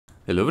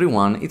Hello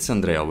everyone, it's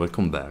Andrea,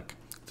 welcome back.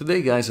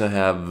 Today guys I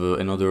have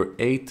another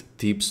 8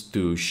 tips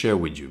to share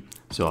with you,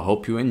 so I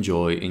hope you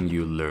enjoy and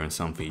you learn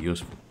something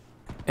useful.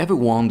 Ever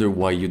wonder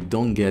why you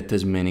don't get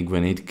as many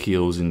grenade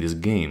kills in this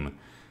game?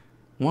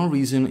 One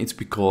reason is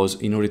because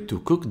in order to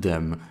cook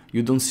them,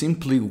 you don't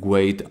simply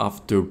wait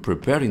after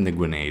preparing the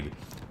grenade.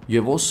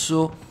 You have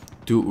also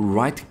to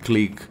right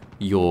click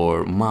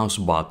your mouse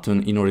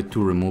button in order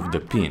to remove the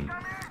pin,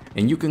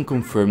 and you can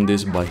confirm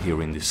this by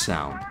hearing this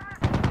sound.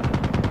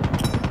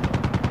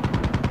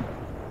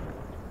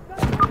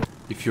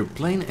 If you're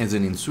playing as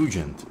an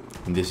insurgent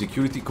and the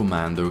security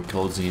commander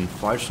calls in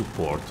fire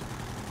support,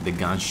 the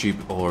gunship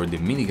or the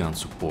minigun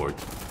support,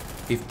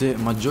 if the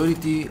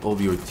majority of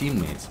your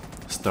teammates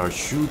start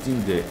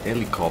shooting the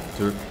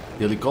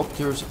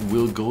helicopters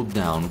will go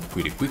down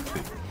pretty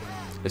quickly,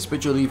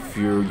 especially if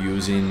you're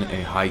using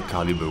a high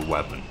caliber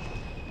weapon.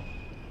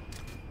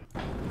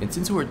 And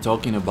since we're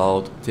talking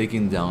about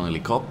taking down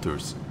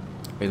helicopters,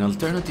 an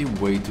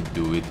alternative way to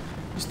do it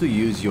is to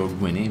use your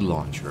grenade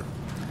launcher.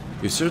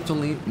 It's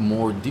certainly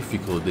more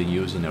difficult than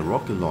using a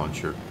rocket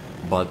launcher,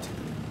 but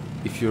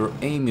if your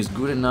aim is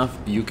good enough,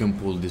 you can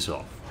pull this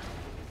off.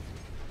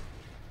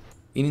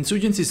 In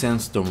Insurgency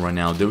Sandstorm right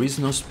now, there is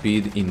no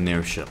speed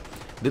inertia.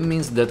 That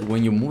means that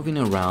when you're moving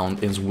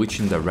around and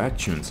switching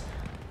directions,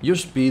 your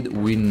speed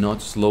will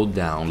not slow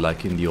down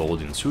like in the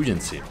old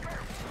Insurgency.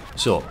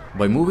 So,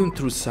 by moving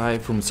from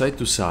side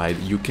to side,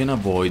 you can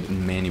avoid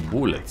many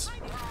bullets.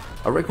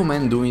 I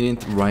recommend doing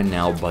it right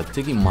now, but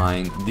take in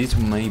mind this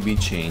may be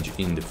changed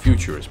in the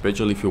future,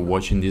 especially if you're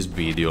watching this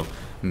video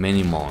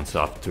many months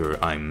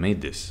after I made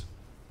this.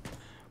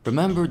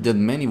 Remember that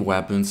many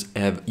weapons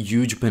have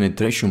huge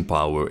penetration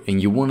power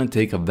and you want to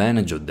take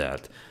advantage of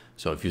that.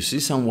 So if you see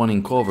someone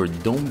in cover,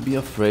 don't be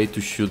afraid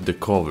to shoot the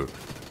cover,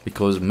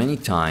 because many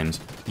times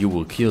you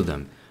will kill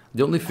them.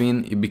 The only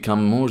thing, it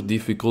becomes more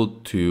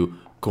difficult to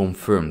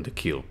confirm the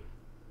kill.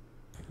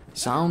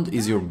 Sound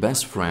is your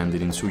best friend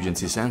in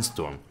Insurgency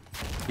Sandstorm.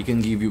 It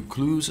can give you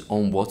clues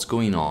on what's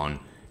going on,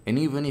 and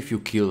even if you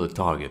kill a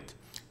target.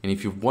 And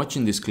if you're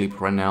watching this clip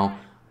right now,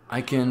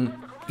 I can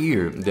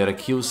hear that I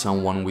killed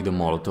someone with a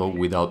Molotov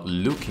without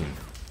looking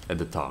at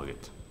the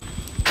target.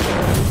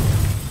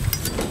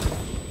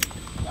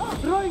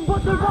 Throwing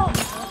bottle bomb!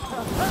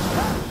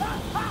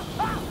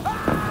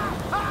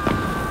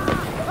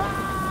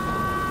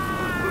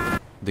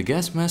 The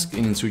gas mask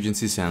in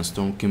Insurgency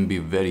Sandstorm can be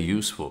very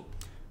useful.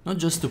 Not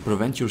just to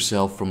prevent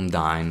yourself from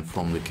dying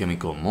from the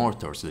chemical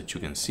mortars that you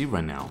can see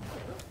right now,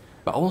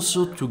 but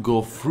also to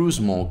go through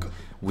smoke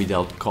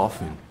without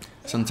coughing.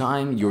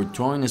 Sometimes you're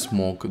throwing a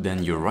smoke,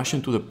 then you're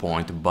rushing to the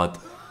point, but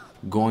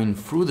going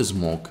through the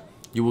smoke,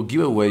 you will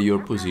give away your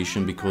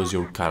position because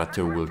your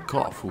character will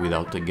cough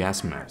without a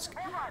gas mask.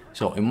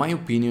 So in my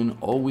opinion,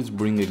 always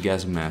bring a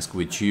gas mask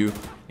with you,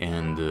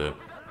 and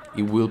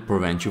it will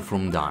prevent you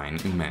from dying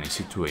in many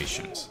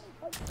situations.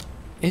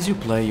 As you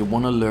play, you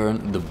want to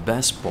learn the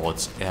best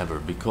spots ever,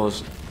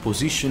 because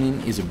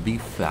positioning is a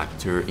big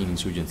factor in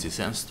Insurgency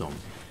Sandstorm.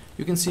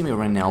 You can see me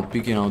right now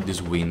picking out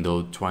this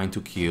window, trying to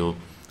kill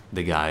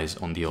the guys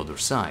on the other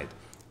side.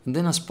 And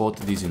then I spot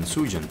this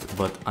insurgent,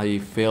 but I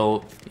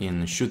fail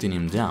in shooting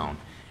him down,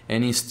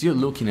 and he's still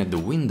looking at the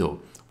window.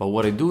 But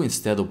what I do,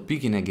 instead of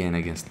picking again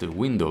against the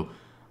window,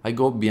 I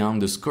go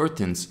beyond the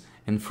curtains,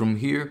 and from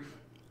here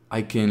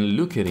I can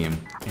look at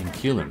him and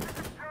kill him.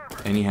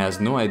 And he has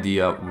no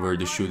idea where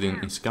the shooting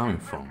is coming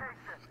from.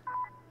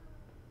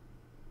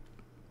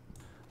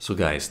 So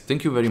guys,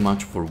 thank you very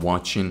much for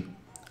watching.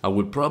 I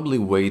will probably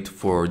wait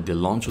for the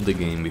launch of the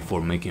game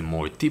before making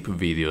more tip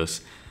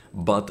videos,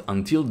 but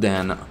until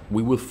then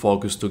we will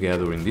focus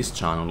together in this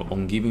channel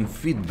on giving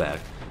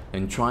feedback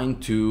and trying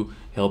to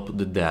help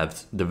the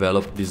devs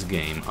develop this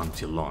game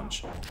until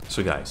launch.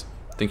 So guys,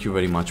 thank you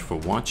very much for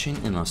watching,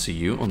 and I'll see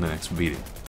you on the next video.